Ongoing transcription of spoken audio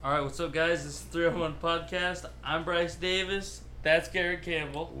Alright, what's up, guys? This is 301 Podcast. I'm Bryce Davis. That's Garrett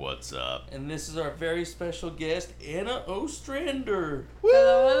Campbell. What's up? And this is our very special guest, Anna Ostrander.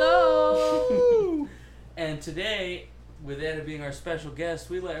 Hello, hello. And today, with Anna being our special guest,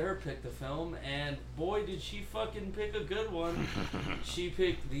 we let her pick the film, and boy, did she fucking pick a good one. She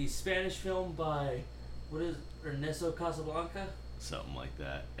picked the Spanish film by, Ernesto Casablanca? Something like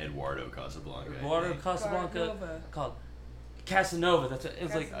that. Eduardo Casablanca. Eduardo Casablanca. Casanova. Called Casanova. That's what,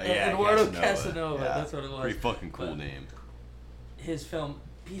 it's like Casanova. Eduardo Casanova. Yeah. That's what it was. Pretty fucking cool But name. his film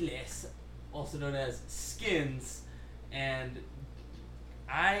Piles, also known as Skins, and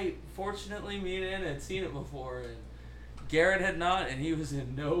fortunately, me and Anna had seen it before, and Garrett had not, and he was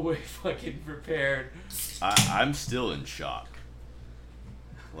in no way fucking prepared. I'm still in shock.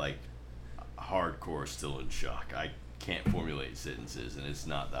 Like, hardcore still in shock. I can't formulate sentences, and it's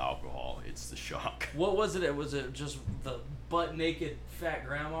not the alcohol, it's the shock. What was it? Was it just the butt naked fat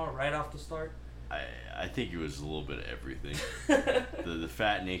grandma right off the start? I think it was a little bit of everything. The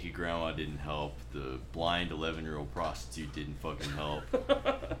fat naked grandma didn't help. The blind 11-year-old prostitute didn't fucking help.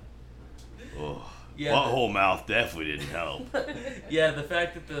 Oh, Yeah, butthole mouth definitely didn't help. Yeah, the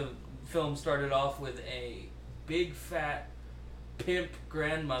fact that the film started off with a big fat pimp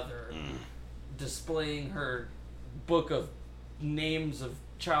grandmother displaying her book of names of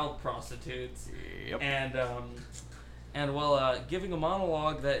child prostitutes, Yep. and while giving a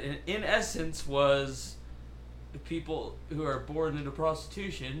monologue that in essence was people who are born into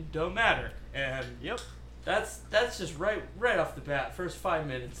prostitution don't matter, and Yep. that's just right off the bat, first 5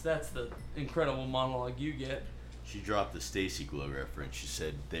 minutes, that's the incredible monologue you get. She dropped the Stacy Glow reference. She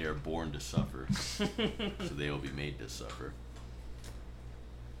said, "They are born to suffer, so they will be made to suffer."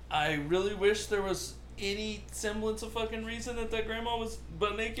 I really wish there was any semblance of fucking reason that grandma was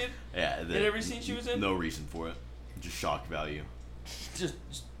butt naked. Yeah. In every scene she was in? No reason for it. Just shock value. Just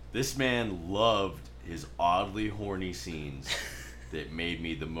This man loved his oddly horny scenes that made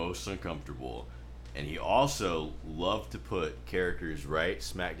me the most uncomfortable. And he also loved to put characters right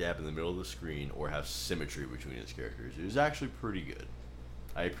smack dab in the middle of the screen or have symmetry between his characters. It was actually pretty good.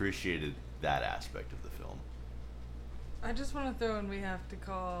 I appreciated that aspect of the film. I just want to throw in we have to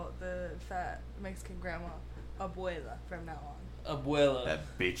call the fat Mexican grandma abuela from now on. abuela,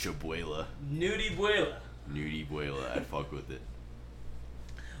 That bitch abuela. nudie abuela. Nudie abuela. I fuck with it.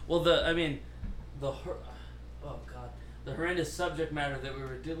 Well, the horrendous subject matter that we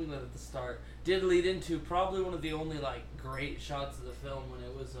were dealing with at the start did lead into probably one of the only like great shots of the film when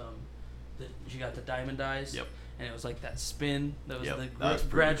it was she got the diamond eyes. Yep. And it was like that spin. That was Yep, the that was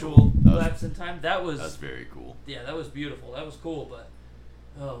pretty gradual cool. That was- lapse in time. That was That's very cool. yeah, that was beautiful. That was cool, but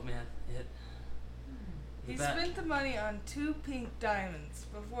oh man, He that- spent the money on 2 pink diamonds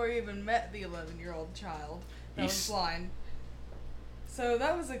before he even met the 11-year-old child that was He's- blind. So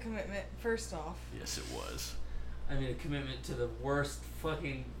that was a commitment, first off. Yes, it was. I mean, a commitment to the worst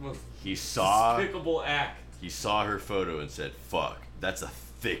fucking most He saw despicable act. He saw her photo and said, "Fuck, that's a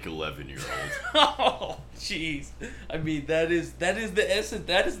thick 11-year-old." Oh, jeez. I mean, that is the essence.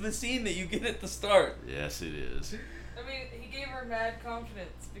 That is the scene that you get at the start. Yes, it is. I mean, he gave her mad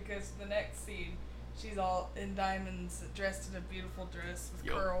confidence because the next scene, she's all in diamonds, dressed in a beautiful dress with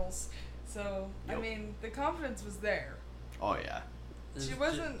Yup. curls. So, I Yup. mean, the confidence was there. Oh yeah. She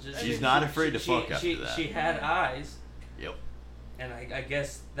wasn't- Ju- I She's mean, not afraid to fuck after she, that. She had eyes, Yep. and I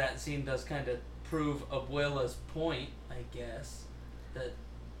guess that scene does kind of prove Abuela's point. I guess that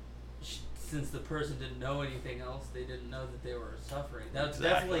since the person didn't know anything else, they didn't know that they were suffering. That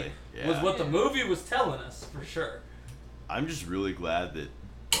Exactly, definitely yeah. was what the movie was telling us for sure. I'm just really glad that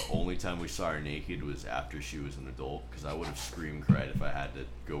the only time we saw her naked was after she was an adult, because I would have screamed cried if I had to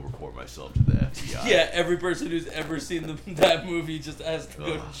go report myself to the FBI. Yeah, every person who's ever seen that movie just has to go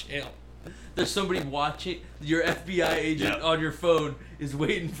Ugh. to jail. There's somebody watching. Your FBI agent Yep. on your phone is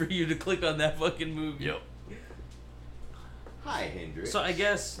waiting for you to click on that fucking movie. Yep. Hi, Hendrix. So I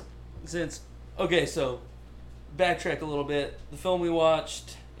guess so backtrack a little bit. The film we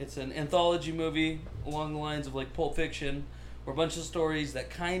watched, it's an anthology movie along the lines of like Pulp Fiction, where a bunch of stories that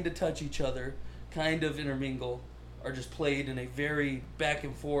kind of touch each other, kind of intermingle, are just played in a very back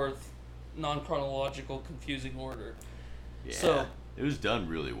and forth, non-chronological, confusing order. Yeah. So- it was done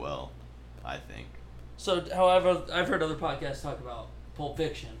really well, I think. So, however, I've heard other podcasts talk about Pulp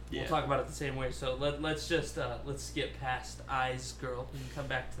Fiction. We'll Yeah. talk about it the same way. So let's just let's skip past Eyes Girl and come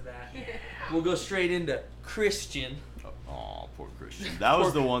back to that. We'll go straight into Christian. Oh, poor Christian. That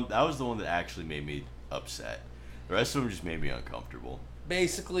was the one. That was the one that actually made me upset. The rest of them just made me uncomfortable.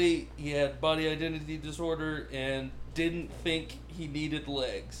 Basically, he had body identity disorder and didn't think he needed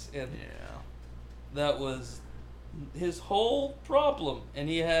legs, and Yeah. that was his whole problem, and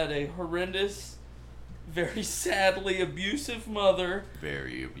he had a horrendous, very sadly abusive mother.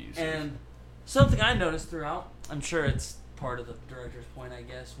 Very abusive. And something I noticed throughout, I'm sure it's part of the director's point, I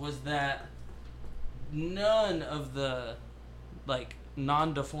guess, was that none of the like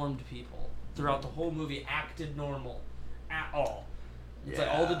non-deformed people throughout the whole movie acted normal at all. It's like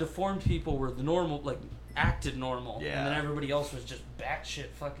all the deformed people were the normal, like acted normal, and then everybody else was just batshit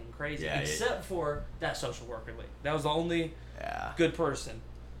fucking crazy, except for that social worker lady. That was the only good person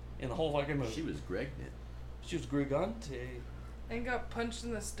in the whole fucking movie. She was pregnant. She was Gigante. And got punched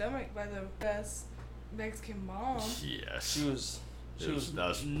in the stomach by the best Mexican mom. Yes. She was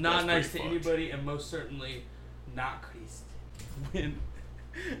That's not nice to fucked. anybody, and most certainly not Christian.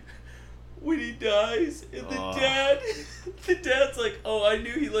 When he dies, and the dad's like, "Oh, I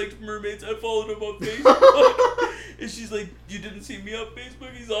knew he liked mermaids. I followed him on Facebook." And she's like, "You didn't see me on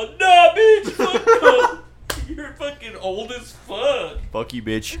Facebook?" He's all, "Nah, bitch, fuck no. You're fucking old as fuck." Fuck you,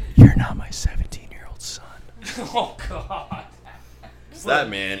 bitch. You're not my 17-year-old son. Oh God. That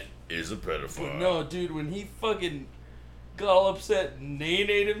man is a pedophile. But no, dude, when he fucking got all upset and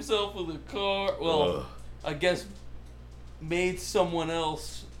nay-nayed himself with a car, well, I guess made someone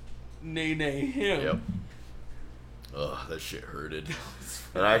else nay-nay him. Yep. Ugh, that shit hurted.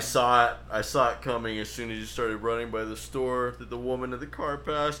 And I saw it coming as soon as you started running by the store that the woman in the car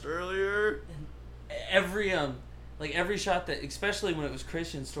passed earlier. Every shot that, especially when it was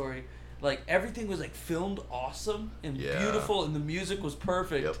Christian Story, like everything was like filmed awesome and beautiful, and the music was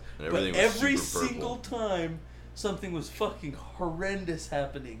perfect. Yep. And But everything was every super single time something was fucking horrendous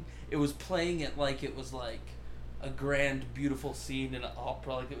happening, it was playing it like it was like a grand, beautiful scene in an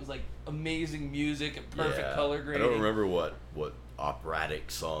opera. Like it was like amazing music and perfect color grading. I don't remember what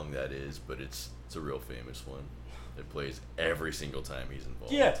operatic song that is, but it's a real famous one. It plays every single time he's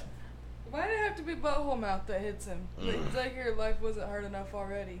involved. Yeah. Why did it have to be Butthole Mouth that hits him? It's like your life wasn't hard enough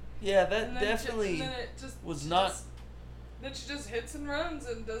already. Yeah, that And then definitely then it just was she not. just- then she just hits and runs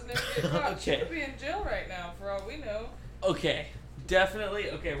and doesn't even get caught. She Okay. could be in jail right now for all we know. Okay,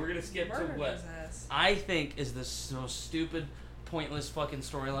 definitely. Okay, we're gonna skip Murdered to what his ass. I think is the most stupid, pointless fucking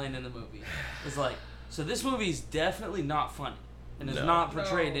storyline in the movie. It's like, so this movie's definitely not funny, and is No. not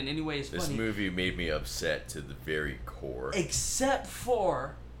portrayed No. in any way as funny. This movie made me upset to the very core. Except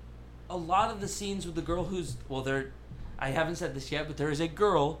for a lot of the scenes with the girl who's, I haven't said this yet, but there is a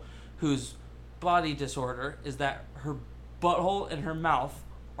girl whose body disorder is that her butthole and her mouth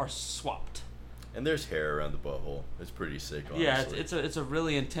are swapped. And there's hair around the butthole. It's pretty sick, honestly. Yeah, it's a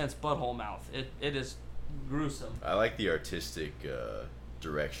really intense butthole mouth. It is gruesome. I like the artistic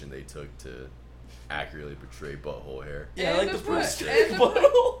direction they took to accurately portray butthole hair. Yeah, I like the sick.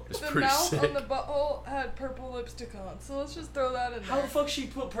 butthole. It's The pretty mouth sick. on the butthole had purple lipstick on, so let's just throw that in there. How the fuck she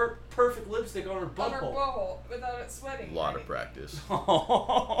put perfect lipstick on her On her butthole? butthole without it sweating. A lot of right? practice.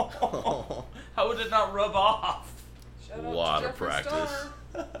 How would it not rub off? Shout A out lot to of Jeffree practice.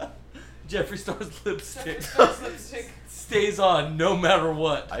 Star. Jeffree Star's lipstick Jeffree Star's lipstick. stays on no matter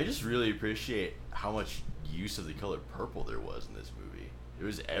what. I just really appreciate how much use of the color purple there was in this movie. It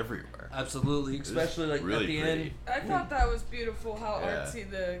was everywhere. Absolutely, especially like really at the pretty. end. I thought that was beautiful how Yeah. artsy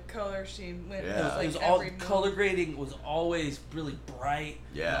the color scheme went. Yeah. It was, Like it was all every move. color grading was always really bright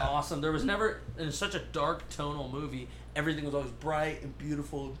Yeah. and awesome. There was never in such a dark tonal movie. Everything was always bright and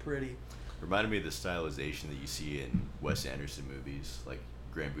beautiful and pretty. Reminded me of the stylization that you see in Wes Anderson movies, like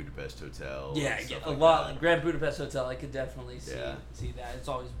Grand Budapest Hotel. Yeah, and stuff a like lot. that. Like Grand Budapest Hotel, I could definitely see Yeah. that. It's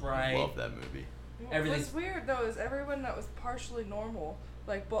always bright. Love that movie. Everything- What's weird though is everyone that was partially normal,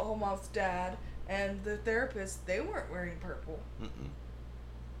 like Butthole Mouth's dad and the therapist, they weren't wearing purple. Mm-mm.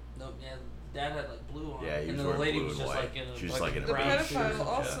 No, yeah, Dad had like blue on. Yeah, he and was then the wearing lady blue was and just white. like in a She was fucking like in a The brown brown shoes pedophile and shit.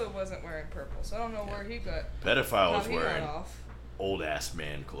 also wasn't wearing purple, so I don't know where he got. Pedophile was how he got wearing off. old ass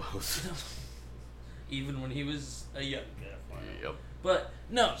man clothes. Even when he was a young guy. Yep. But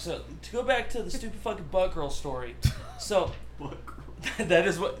no, so to go back to the stupid fucking butt girl story. So that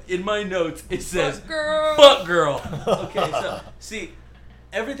is what in my notes it says. Butt girl. Butt girl. Okay, so see,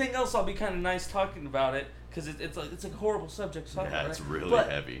 everything else I'll be kind of nice talking about it because it's like a horrible subject to talk Yeah, about. it's right? really But-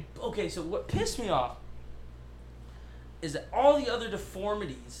 heavy. Okay, so what pissed me off is that all the other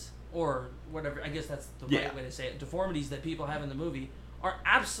deformities, or whatever, I guess that's the Yeah. right way to say it, deformities that people have in the movie are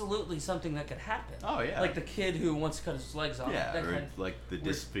absolutely something that could happen. Oh, yeah. Like the kid who wants to cut his legs off. Yeah, that or kind like the weird-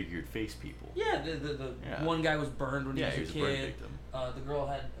 disfigured face people. yeah, the Yeah. one guy was burned when Yeah, he he was was a a burn kid. victim. The girl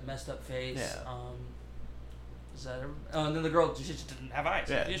had a messed up face. Yeah. Is that and then the girl just didn't have eyes.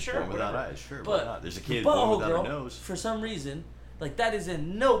 Yeah, sure, one without whatever. eyes, sure, But why not? There's a the kid born butthole without girl, a nose. for some reason, like that is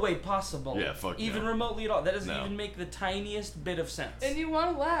in no way possible. Yeah, fuck even no. remotely at all. That doesn't No. even make the tiniest bit of sense. And you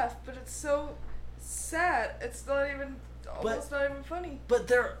want to laugh, but it's so sad. It's not even almost not even funny. But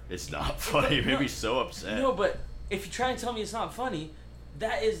they're It's not funny. It made me so upset. no, but if you try and tell me it's not funny,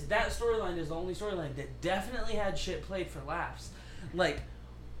 that storyline is the only storyline that definitely had shit played for laughs. Like,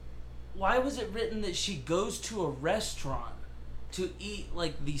 why was it written that she goes to a restaurant to eat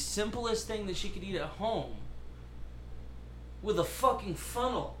like the simplest thing that she could eat at home with a fucking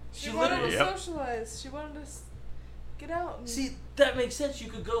funnel? She wanted to Yep. socialize. She wanted to get out. And See, that makes sense. You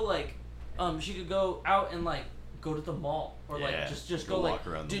could go like, she could go out and like go to the mall or like Yeah, just go go like walk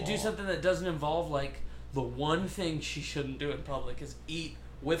around the do mall. something that doesn't involve like the one thing she shouldn't do in public is eat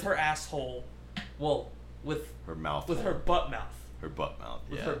with her asshole, well, with Her mouth. her butt mouth, Her butt mouth.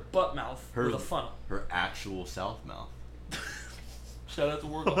 with Yeah. her butt mouth with a funnel. Her actual south mouth. Shout out to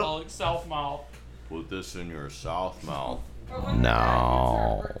Workaholic South Mouth. Put this in your south mouth. But when her dad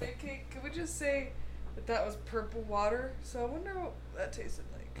No. gets her birthday cake, could we just say that was purple water? So I wonder what that tasted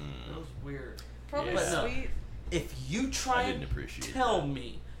like. That was weird. Probably Yeah. No. sweet. If you try I didn't and appreciate tell that.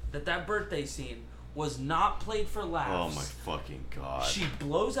 me that birthday scene was not played for laughs. Oh my fucking god. She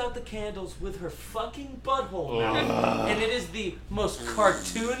blows out the candles with her fucking butthole Ugh. out, and it is the most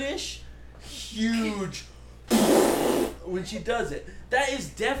cartoonish, huge. When she does it, that is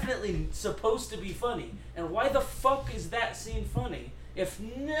definitely supposed to be funny. And why the fuck is that scene funny if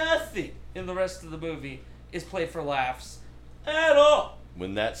nothing in the rest of the movie is played for laughs at all?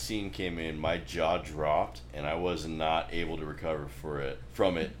 When that scene came in, my jaw dropped, and I was not able to recover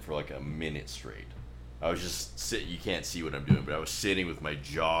from it for like a minute straight. I was just sitting. You can't see what I'm doing, but I was sitting with my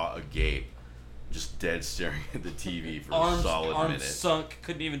jaw agape, just dead staring at the TV for a solid arms minute. sunk,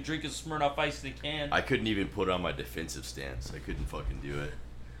 couldn't even drink a Smirnoff Ice in a can. I couldn't even put on my defensive stance. I couldn't fucking do it.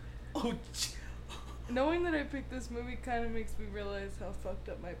 Oh, Knowing that I picked this movie kind of makes me realize how fucked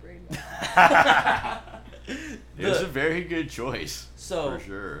up my brain was. It was a very good choice. So- for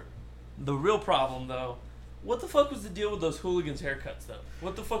sure. The real problem, though, what the fuck was the deal with those hooligans' haircuts, though?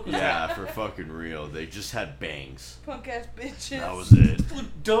 What the fuck was Yeah, for fucking real. They just had bangs. Punk ass bitches. That was it. that?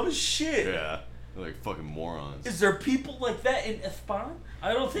 Look dumb as shit. Yeah, they're like fucking morons. Is there people like that in Espan?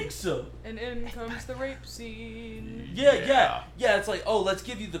 I don't think so. And in comes the rape scene. Yeah. It's like, oh, let's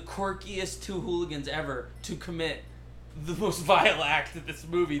give you the quirkiest two hooligans ever to commit the most vile act in this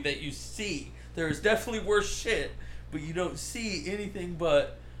movie that you see. There is definitely worse shit, but you don't see anything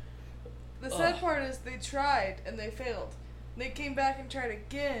but. The sad part is they tried and they failed. They came back and tried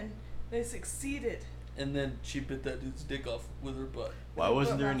again. They succeeded. And then she bit that dude's dick off with her butt. Why But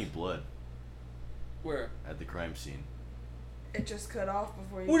wasn't there mouth. any blood Where? at the crime scene? It just cut off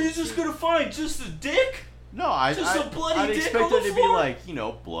before you. What are you could just see. gonna find? Just a dick? No, I Just a bloody I'd dick expect on there the to be floor? like, you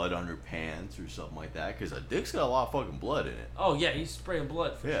know, blood on her pants or something like that, because a dick's got a lot of fucking blood in it. Oh yeah, he's spraying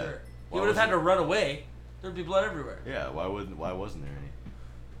blood for Yeah. sure. He Why would have had to wasn't- run away. There'd be blood everywhere. Yeah, why wasn't there any?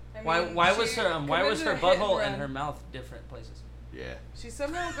 I Why mean, why she was her why was her committed a hit butthole and run. her mouth different places? Yeah. She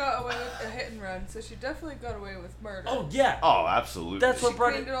somehow got away with a hit and run, so she definitely got away with murder. Oh yeah. Oh, absolutely. That's She what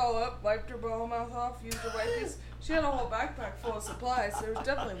brought cleaned it all up, wiped her ball mouth off, used her wipes. She had a whole backpack full of supplies, so there was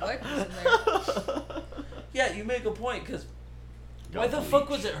definitely wipes in there. Yeah, you make a point because why Got the fuck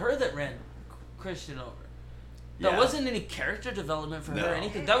bleach. was it her that ran Christian over? That Yeah. wasn't any character development for her or No.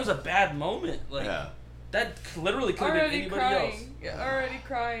 anything. That was a bad moment. Like Yeah. that literally could have been Already anybody crying. else. Yeah, already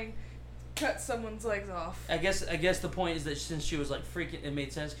crying. Cut someone's legs off. I guess the point is that since she was like freaking, it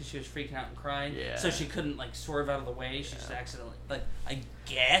made sense because she was freaking out and crying. Yeah. So she couldn't like swerve out of the way. She just accidentally like I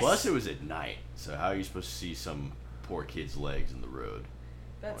guess. Plus, it was at night, so how are you supposed to see some poor kid's legs in the road?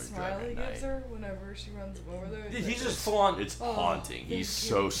 That Oh, he's smile driving he at gives night. her whenever she runs him over there. He's like, just full on. It's Oh, haunting. He's thank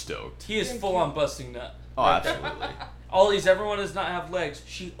so you. stoked. He is Thank full you. on busting nut. Oh, absolutely. All these everyone does not have legs.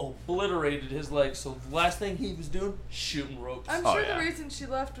 She obliterated his legs. So the last thing he was doing, shooting ropes. I'm Oh, sure yeah. the reason she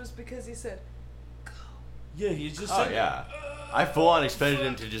left was because he said, Yeah, he's just. Oh saying, yeah. I full on expected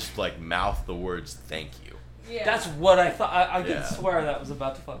him to just like mouth the words "thank you." yeah. That's what I thought. I could Yeah. swear that was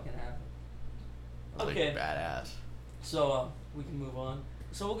about to fucking happen. I was Okay. like badass. So we can move on.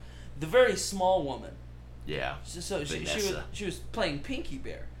 So the very small woman. Yeah. So Vanessa. she was playing Pinky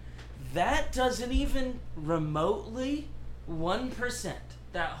Bear. That doesn't even remotely 1%.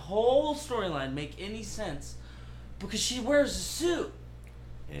 That whole storyline make any sense because she wears a suit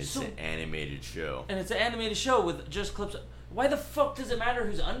And it's So- an animated show. and it's an animated show with just clips. Why the fuck does it matter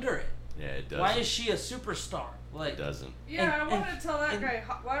who's under it? Yeah, it doesn't. Why is she a superstar? Like It doesn't. Yeah, and- I want to tell that and- guy,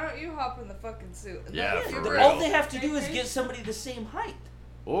 why don't you hop in the fucking suit? And Yeah, then for you real. were- all they have to do is Okay. get somebody the same height.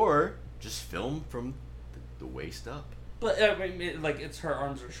 Or just film from the waist up. But I mean, like it's her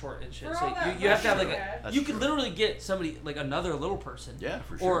arms are short and shit. For So all that you have to have like muscle a, That's you could true. literally get somebody like another little person. Yeah,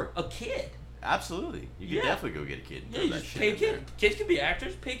 for Or sure. a kid. Absolutely. You could Yeah. definitely go get a kid and Yeah, throw you that just shit pay a in kid. there. Kids can be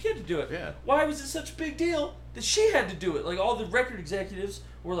actors. Pay a kid to do it. Yeah. Why was it such a big deal that she had to do it? Like, all the record executives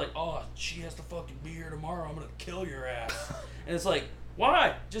were like, oh, she has to fucking be here tomorrow. I'm going to kill your ass. And it's like,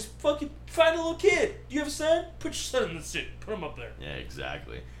 why? Just fucking find a little kid. Do you have a son? Put your son in the suit. Put him up there. Yeah,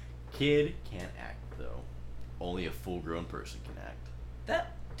 exactly. Kid can't act, though. Only a full-grown person can act.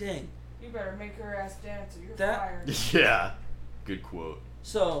 That, dang. You better make her ass dance or you're That- fired. Yeah. Good quote.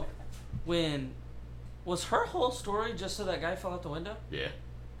 So, was her whole story just so that guy fell out the window? Yeah.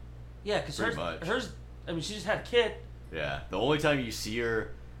 Yeah, because Pretty much. hers, I mean, she just had a kid. Yeah. The only time you see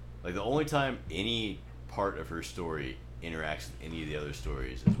her, like the only time any part of her story interacts with any of the other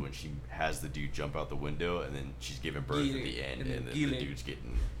stories is when she has the dude jump out the window and then she's giving birth Gile. at the end And and, then then Gile. the dude's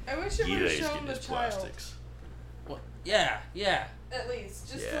getting I wish it would have Gile's shown getting the his child. plastics. Well, yeah. At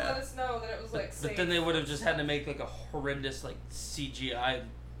least. Just to Yeah. let us know that it was like But safe. then they would have just had to make like a horrendous like CGI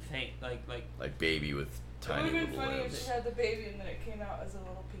thing, like Like baby with It would tiny have been little funny if limbs. she had the baby and then it came out as a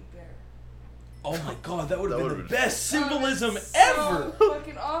little pink bear. oh my god, that would have That been the would've been- best symbolism So ever.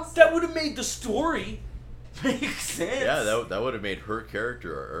 fucking awesome. That would have made the story make sense. Yeah, that would have made her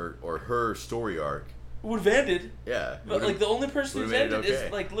character or her story arc. would have ended. Yeah. But would've- like the only person who's would've made it ended okay.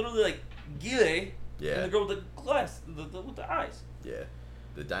 is like literally like Gile Yeah. and the girl with the glass, with the eyes. Yeah.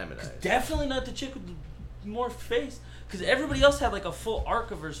 The diamond eyes. Definitely not the chick with the morphed face, because everybody else had like a full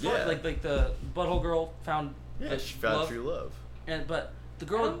arc of her story. Yeah. Like the butthole girl found Yeah, she found love, true love. but the I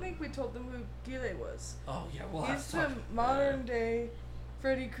girl. don't think we told them who Gile was. Oh yeah, we'll have He's to talk. the modern day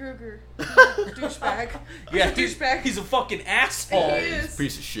Freddy Krueger. Douchebag. Yeah, He's a douchebag. He's a fucking asshole. He He's is. a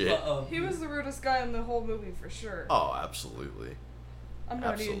piece of shit. He was the rudest guy in the whole movie for sure. Oh, absolutely. I'm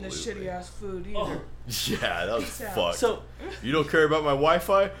not eating this absolutely. shitty ass food either. Oh. Yeah, that was Peace out. fucked. So You don't care about my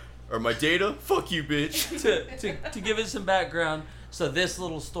Wi-Fi or my data? Fuck you, bitch. to give it some background, so this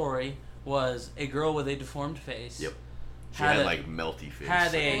little story was a girl with a deformed face. Yep. She Had had a- like melty face.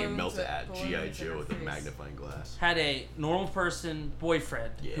 had like a- when you melt at Balloons G.I. in Joe her with a face. magnifying glass. Had a normal person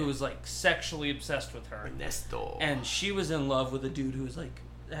boyfriend Yeah. who was like sexually obsessed with her, Ernesto. and she was in love with a dude who was like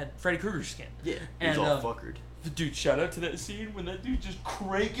had Freddy Krueger skin. yeah, and, he's all uh, fuckered. Dude, shout out to that scene when that dude just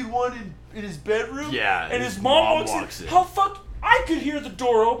cranking one in his bedroom. Yeah, and his his mom mom walks, walks in. in. How fuck? I could hear the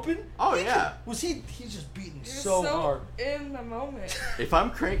door open. Oh, He yeah. was he's just beating You're so hard. in the moment. If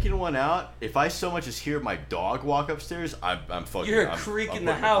I'm cranking one out, if I so much as hear my dog walk upstairs, I'm fucking. You hear a I'm- creak I'm in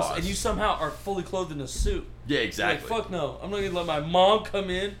the putting house, pause. and you somehow are fully clothed in a suit. Yeah, You're exactly. like, fuck no. I'm not gonna let my mom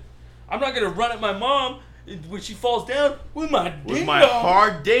come in. I'm not gonna run at my mom when she falls down with my With ding my dong.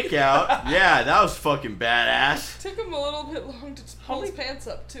 hard dick out. Yeah, that was fucking badass. Took him a little bit long to How pull his many- pants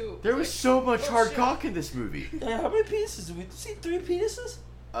up too. There was so much Oh, hard shit. cock in this movie. How many penises? Did we see 3 penises?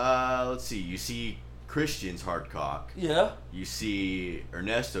 Let's see. You see Christian's hard cock. Yeah. You see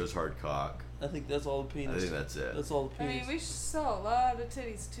Ernesto's hard cock. I think that's all the penis. I think that's it. That's all the I penis. mean, we saw a lot of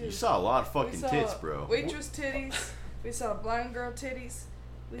titties too. You saw a lot of We fucking saw tits, bro. Waitress titties. We saw blind girl titties.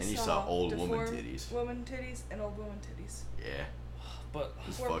 We And you saw old woman deformed titties. Woman titties and old woman titties. Yeah, But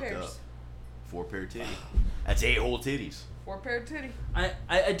it's 4 fucked pairs. up. 4 pair titties. That's 8 whole titties. 4 pair of titty.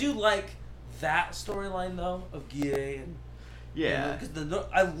 I do like that storyline though of Guille and Yeah. because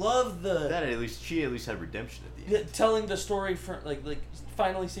I love the That at least she at least had redemption at the end. telling the story from like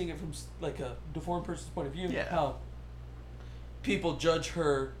finally seeing it from like a deformed person's point of view. Yeah. How people judge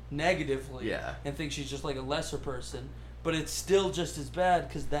her negatively. Yeah. And think she's just like a lesser person. But it's still just as bad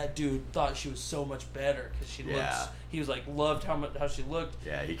because that dude thought she was so much better because she Yeah. looks. He was like loved how she looked.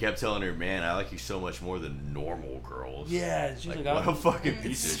 Yeah, he kept telling her, "Man, I like you so much more than normal girls." Yeah, and she was Like, like, what a fucking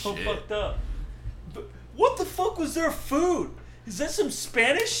piece it's of so shit. fucked up. But what the fuck was their food? Is that some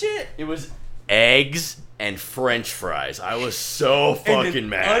Spanish shit? It was eggs and French fries. I was so And fucking an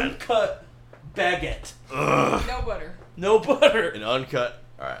mad. uncut baguette, Ugh. No butter. no butter, An uncut.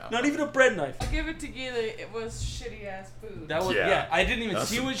 All right. not even a bread knife. I'll give it to Gila. It was shitty ass food. That was Yeah. yeah. I didn't even That's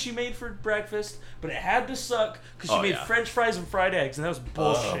see some- what she made for breakfast, but it had to suck because she Oh, made yeah. French fries and fried eggs, and that was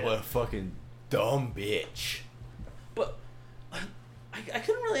bullshit. What a fucking dumb bitch. But I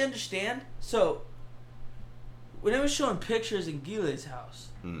couldn't really understand. So when it was showing pictures in Gile's house,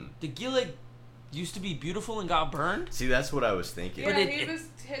 did Gile used to be beautiful and got burned? See, that's what I was thinking. yeah, But he it- was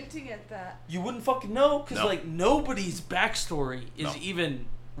hinting at that. You wouldn't fucking know because No. like nobody's backstory is No. even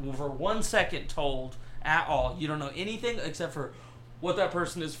for 1 second told at all. You don't know anything except for what that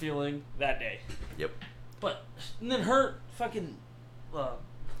person is feeling that day. Yep. But and then her fucking the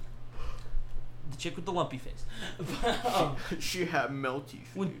chick with the lumpy face. She had melty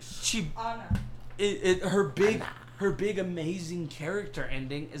When face. she Anna. her big amazing character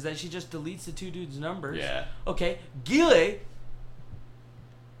ending is that she just deletes the 2 dudes' numbers. Yeah. Okay, Gile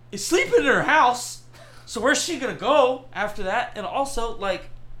is sleeping in her house. So where's she gonna go after that? And also, like,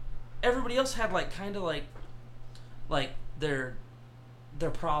 everybody else had like kind of like their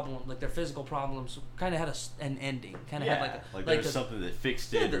problem, like their physical problems, kind of had an ending. Kind of had like there was something that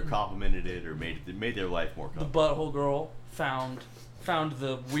fixed it or complemented it or made their life more the comfortable. butthole girl found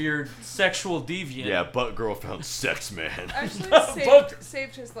the weird sexual deviant. Yeah, butt girl found sex man. Actually,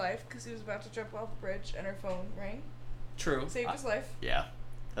 saved his life because he was about to jump off a bridge and her phone rang. True. Saved his life. Yeah,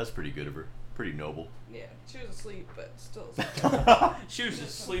 that's pretty good of her. Pretty noble. Yeah, she was asleep, but still. She was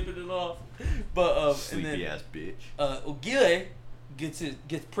just sleeping it off. But Sleepy and then, ass bitch. Ogile gets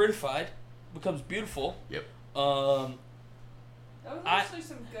prettified, becomes beautiful. Yep. That was actually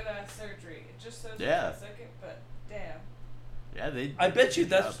some good ass surgery. It just shows Yeah. for a second, but damn. Yeah, I did bet a you good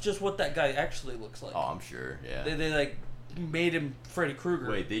that's job. just what that guy actually looks like. Oh, I'm sure. Yeah. They like made him Freddy Krueger.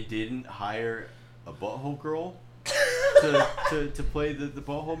 Wait, they didn't hire a butthole girl to play the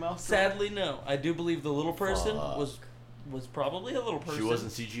butthole mouth girl? Sadly, no. I do believe the little person Fuck. was probably a little person. She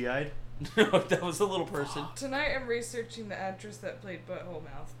wasn't CGI'd? No, that was a little person. Tonight I'm researching the actress that played Butthole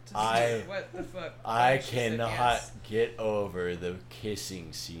Mouth to I- see what the fuck. I she said cannot yes. get over the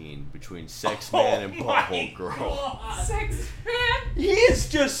Kissing scene between Sex Man and Butthole Girl. Sex man. He is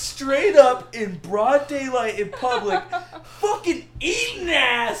just straight up in broad daylight in public, fucking eating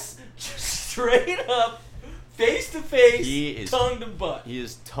ass, just straight up, face to He face, is- tongue to butt. He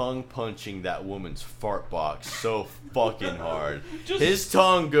is tongue punching that woman's fart box so fucking hard. Just- His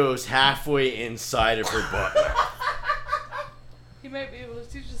tongue goes halfway inside of her butt. He might be able to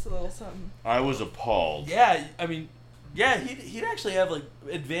teach us a little something. I was appalled. Yeah, I mean, yeah, he'd actually have like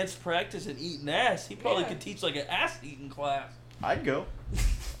advanced practice in eating ass. He probably Yeah. could teach like an ass eating class. I'd go.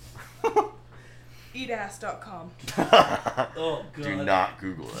 Eatass.com. Oh god. Do not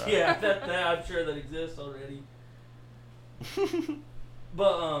Google that. Yeah, that I'm sure that exists already.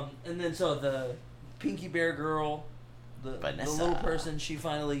 But and then so the Pinky Bear girl, the Vanessa. little person, she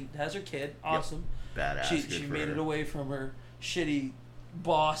finally has her kid. Awesome. Badass. She good she for made her. it away from her shitty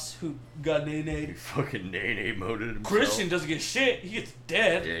boss who got He nay-nayed. fucking nay moded himself. Christian doesn't get shit. He gets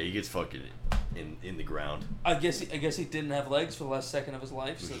dead. Yeah, he gets fucking in the ground. I guess he didn't have legs for the last second of his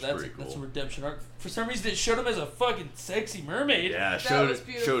life, so Which is that's pretty that's a cool. redemption arc. For some reason, it showed him as a fucking sexy mermaid. Yeah, That was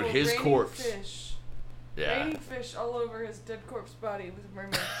beautiful. showed his Raining corpse. Fish. Yeah. Raining fish all over his dead corpse body with a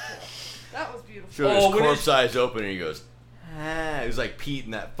mermaid tail. That was beautiful. Showed Oh, his when corpse eyes open and he goes, ah. It was like Pete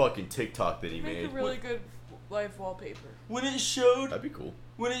in that fucking TikTok that he Make a made. really good live wallpaper. When it showed That'd be cool.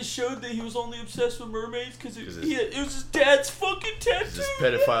 that he was only obsessed with mermaids because 'Cause it was his dad's fucking tattoo. His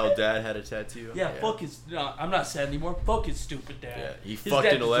pedophile dad had a tattoo. Yeah, fuck his. No, I'm not sad anymore. Fuck his stupid dad. Yeah, he His fucked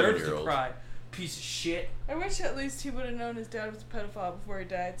dad an deserves to 11-year-old. cry. Piece of shit. I wish at least he would have known his dad was a pedophile before he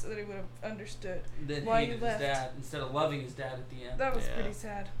died, so that he would have understood. Then Why hated you his left? dad instead of loving his dad at the end. That was Yeah. pretty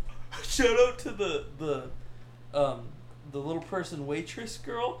sad. Shout out to the little person waitress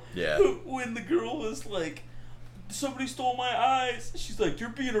girl. Yeah. Who, when the girl was like, somebody stole my eyes. She's like, you're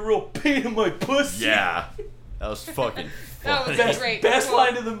being a real pain in my pussy. Yeah. That was fucking That was funny. great. Best Cool.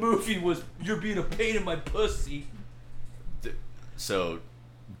 line of the movie was, you're being a pain in my pussy. So,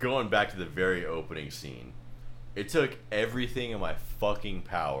 going back to the very opening scene, it took everything in my fucking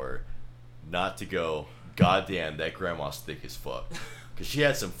power not to go, goddamn, that grandma's thick as fuck. Because she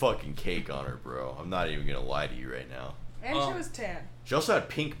had some fucking cake on her, bro. I'm not even going to lie to you right now. And she was tan. She also had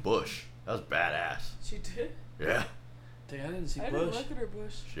pink bush. That was badass. She did? Yeah. Dang, I didn't see I didn't bush. look at her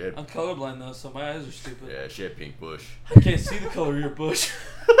bush. She had, I'm colorblind though, so my eyes are stupid. yeah, she had pink bush. I can't see the color of your bush.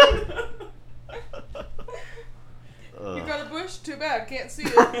 You got a bush? Too bad. Can't see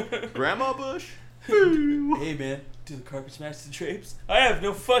it. Grandma bush? Hey man, do the carpets match the drapes? I have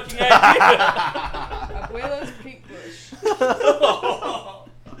no fucking idea. Abuela's pink bush.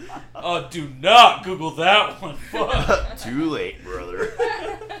 Oh, do not Google that one. Fuck. Too late, brother.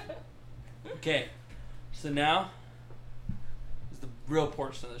 Okay, so now is the real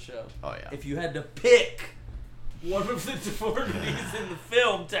portion of the show. Oh, yeah. If you had to pick one of the deformities in the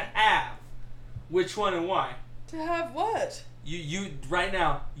film to have, which one and why? To have what? You right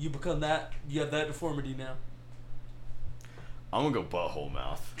now you become that. You have that deformity now. I'm gonna go butthole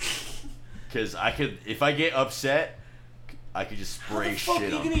mouth. Cause I could, if I get upset, I could just How spray the fuck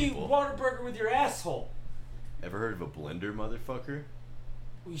shit are on you gonna eat people. Whataburger with your asshole? Ever heard of a blender, motherfucker?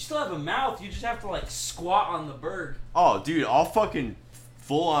 You still have a mouth. You just have to like squat on the bird. Oh, dude, I'll fucking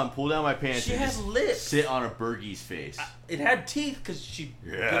full on pull down my pants She and has just lips. sit on a Bergie's face. It had teeth because she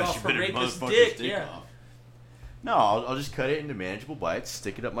bit Yeah, off she her bit her rapist motherfucker's dick. dick Yeah. off. No, I'll just cut it into manageable bites,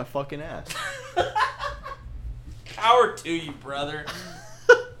 stick it up my fucking ass. Power to you, brother.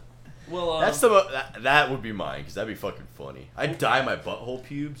 Well, that would be mine because that'd be fucking funny. I'd dye my butthole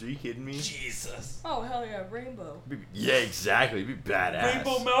pubes. Are you kidding me? Jesus. Oh hell yeah, rainbow. Yeah, exactly. It'd be badass.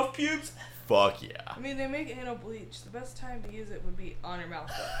 Rainbow mouth pubes? Fuck yeah. I mean, they make anal bleach. The best time to use it would be on your mouth.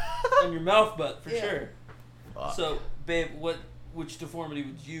 On your mouth butt, for Yeah. sure. Fuck. So, babe, which deformity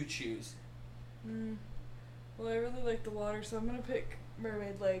would you choose? Well, I really like the water, so I'm gonna pick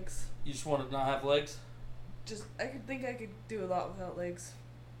mermaid legs. You just want to not have legs? I could do a lot without legs.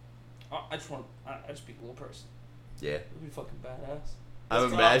 I just be a little person. Yeah. It'd be fucking badass. I'm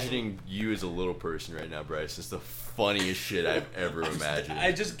That's imagining you as a little person right now, Bryce. It's the funniest shit I've ever imagined.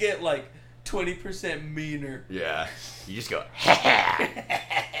 I just get like 20% meaner. Yeah. You just go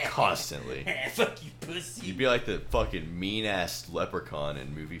constantly. Fuck you, pussy. You'd be like the fucking mean ass leprechaun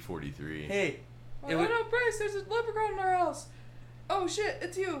in movie 43. Hey. Oh no, Bryce! There's a leprechaun in our house. Oh shit!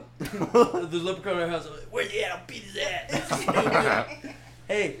 It's you. The leprechaun in our house. Where you at? I'll beat his ass.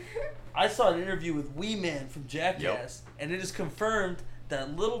 Hey, I saw an interview with Wee Man from Jackass, and it is confirmed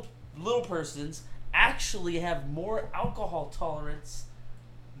that little persons actually have more alcohol tolerance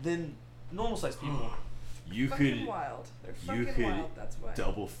than normal sized people. You fucking could wild. They're you fucking could wild. That's why.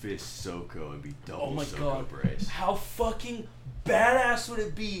 double fist Soko and be double Oh my Soko god. Bryce. How fucking badass would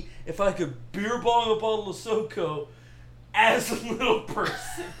it be if I could beer bong a bottle of Soko as a little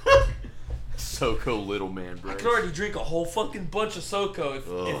person? Soko little man I Bryce. could already drink a whole fucking bunch of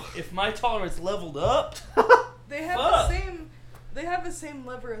Soko if my tolerance leveled up. They have Fuck. the same. They have the same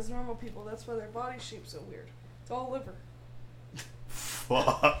liver as normal people. That's why their body shape's so weird. It's all liver.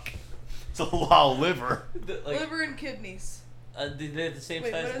 Fuck. It's a lot of liver. Liver and kidneys. They have the same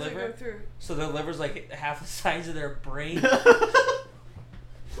Wait, size what does it liver? go through? So their liver's like half the size of their brain?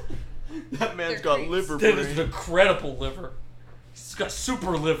 That man's They're got creeps. liver That is an brain. incredible liver. He's got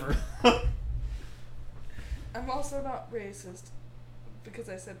super liver. I'm also not racist because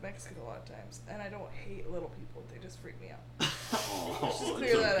I said Mexican a lot of times, and I don't hate little people. They just freak me out. Let's just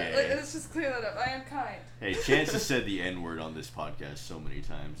clear that up. Let's just clear that up. I am kind. Hey, Chance has said the N-word on this podcast so many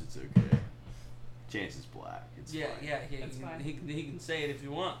times, it's okay. Chance is black. It's Yeah, fine. yeah, That's fine. he can say it if he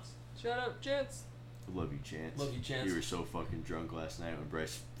wants. Shut up, Chance. I love you, Chance. Love you, Chance. You were so fucking drunk last night when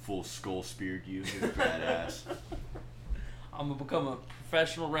Bryce full skull speared you. It was badass. I'm gonna become a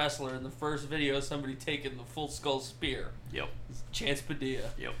professional wrestler in the first video of somebody taking the full skull spear. Yep. It's Chance Padilla.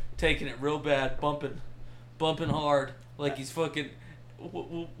 Yep. Taking it real bad, bumping hard, like he's fucking.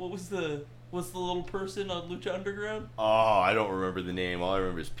 What's the little person on Lucha Underground? Oh, I don't remember the name. All I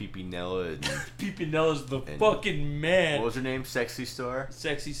remember is Pee Nella and Pipinella's the And- fucking man. what was her name? Sexy Star.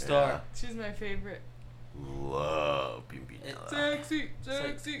 Sexy star. She's my favorite. Love Pee Nella. Sexy, like-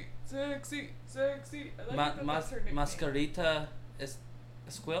 sexy, sexy, sexy. I like Ma- it that mas- that's her nickname. Mascarita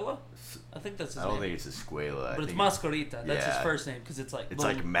Escuela? I think that's his I name. don't think it's Escuela. But it's Mascarita. That's his Yeah. first name because it's like It's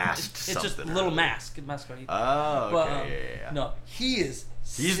little- like masked It's just something or little other. mask. Mascarita. Oh, okay. But, yeah. No, he is.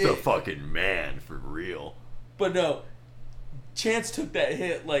 He's sick. the fucking man for real. But no, Chance took that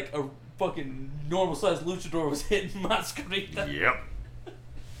hit like a fucking normal sized luchador was hitting Mascarita. Yep.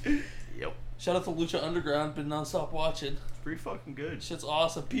 Yep. Shout out to Lucha Underground, been non-stop watching. It's pretty fucking good. Shit's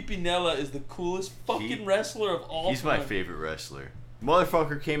awesome. Pipinella is the coolest fucking wrestler of all He's time. my favorite wrestler.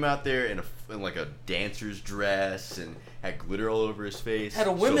 Motherfucker came out there in like a dancer's dress and had glitter all over his face. Had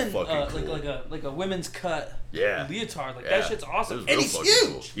a So women fucking cool. like a women's cut Yeah. leotard. Like Yeah. that shit's awesome. It was And real he's fucking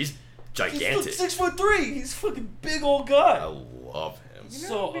huge. cool. He's He's gigantic. 6'3". He's a fucking big old I guy. love him.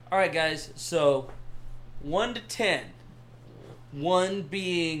 So, all right, guys. So, 1 to 10. 1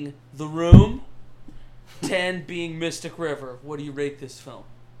 being The Room, 10 being Mystic River. What do you rate this film?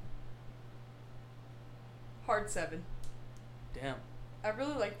 Hard 7. Damn. I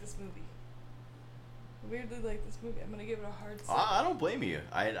really like this movie. I weirdly like this movie. I'm gonna give it a hard 7. I don't blame you.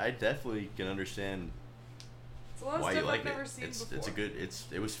 I definitely can understand It's a lot of why stuff you like I've never it. seen It's before. a good.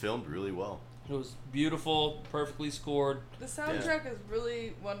 It was filmed really well. It was beautiful, perfectly scored. The soundtrack is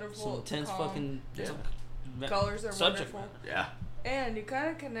really wonderful. Some It's intense calm. fucking Yeah. Colors are subject wonderful. matter. Yeah. And you kind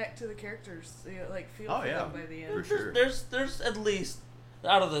of connect to the characters. So you like feel Oh, for yeah. them by the end. For sure. There's at least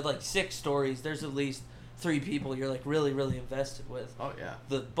out of the like 6 stories, there's at least 3 people you're like really invested with. Oh yeah.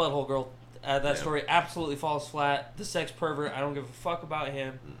 The butthole girl, that Yeah. story absolutely falls flat. The sex pervert, I don't give a fuck about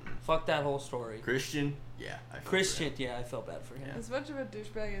him. Mm-mm. Fuck that whole story. Christian. Yeah. I feel Christian, yeah, I felt bad for him. As much of a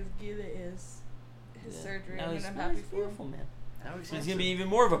douchebag as Gila is, his Yeah. surgery, Now I mean, he's, I'm now happy he's for beautiful, him. man. Now he's He's gonna be even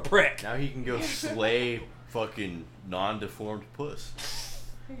more of a prick. Now he can go slay fucking non-deformed puss.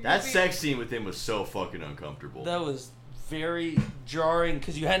 He'd That be- sex scene with him was so fucking uncomfortable. That was very jarring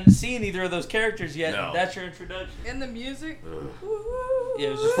because you hadn't seen either of those characters yet. No. That's your introduction. And the music. Ugh. Yeah,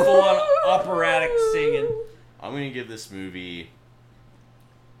 it was just full on operatic singing. I'm gonna give this movie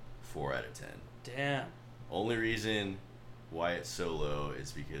 4 out of 10. Damn. Only reason why it's so low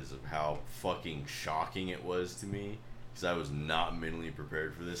is because of how fucking shocking it was to me. Because I was not mentally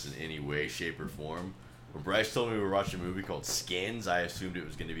prepared for this in any way, shape, or form. When Bryce told me we were watching a movie called Skins, I assumed it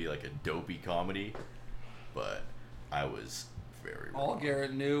was going to be like a dopey comedy. But I was very wrong. All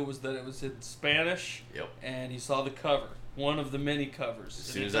Garrett knew was that it was in Spanish. Yep. And he saw the cover. One of the many covers. As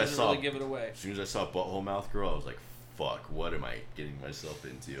soon as I saw, really give it away. As soon as I saw Butthole Mouth Girl, I was like, fuck, what am I getting myself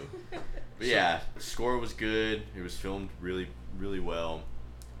into? But yeah, the score was good. It was filmed really, really well.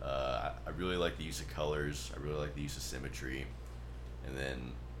 I really like the use of colors. I really like the use of symmetry. And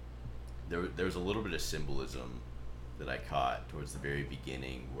then there was a little bit of symbolism that I caught towards the very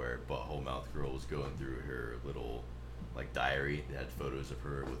beginning where Butthole Mouth Girl was going through her little like diary that had photos of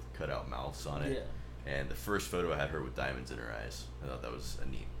her with cutout mouths on it. Yeah. And the first photo had her with diamonds in her eyes. I thought that was a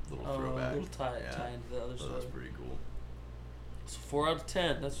neat little throwback. A little tie into the other story. That was pretty cool. So 4 out of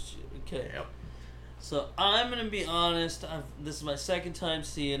 10. That's okay. Yep. So I'm gonna be honest. This is my second time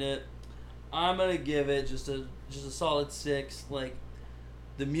seeing it. I'm gonna give it just a solid 6. Like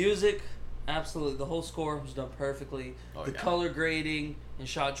the music, absolutely, the whole score was done perfectly. The color grading and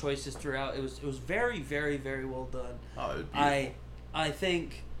shot choices throughout, it was very, very, very well done. Oh, it was beautiful. I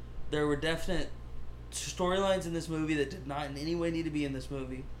think there were definite storylines in this movie that did not in any way need to be in this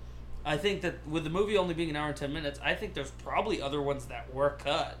movie. I think that with the movie only being an hour and 10 minutes, I think there's probably other ones that were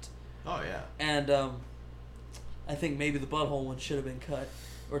cut. Oh, yeah. And I think maybe the butthole one should have been cut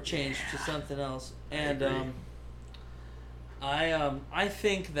or changed to something else. And I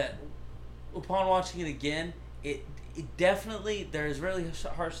think that upon watching it again, it definitely, there is really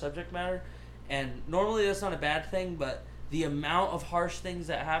harsh subject matter. And normally that's not a bad thing, but the amount of harsh things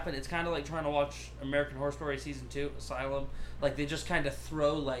that happen, it's kind of like trying to watch American Horror Story Season 2, Asylum. Like, they just kind of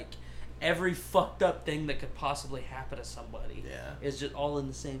throw, like, every fucked up thing that could possibly happen to somebody. Yeah. Is just all in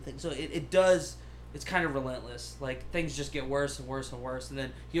the same thing. So it does, it's kind of relentless. Like, things just get worse and worse and worse, and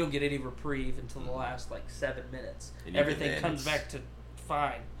then you don't get any reprieve until the last, like, 7 minutes. And everything comes back to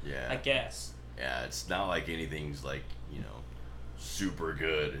fine, I guess. Yeah, it's not like anything's, like, you know, super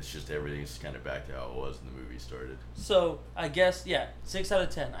good. It's just everything's kind of back to how it was when the movie started. So, I guess, 6 out of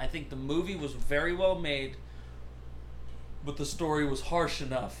 10. I think the movie was very well made, but the story was harsh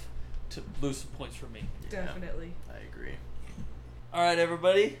enough to lose some points for me. Yeah, Definitely. I agree. All right,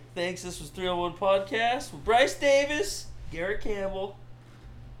 everybody. Thanks. This was 301 Podcast with Bryce Davis, Garrett Campbell,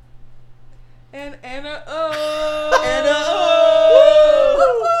 and Anna O. Anna O.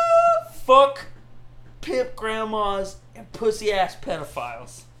 Fuck pimp grandmas and pussy ass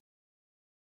pedophiles.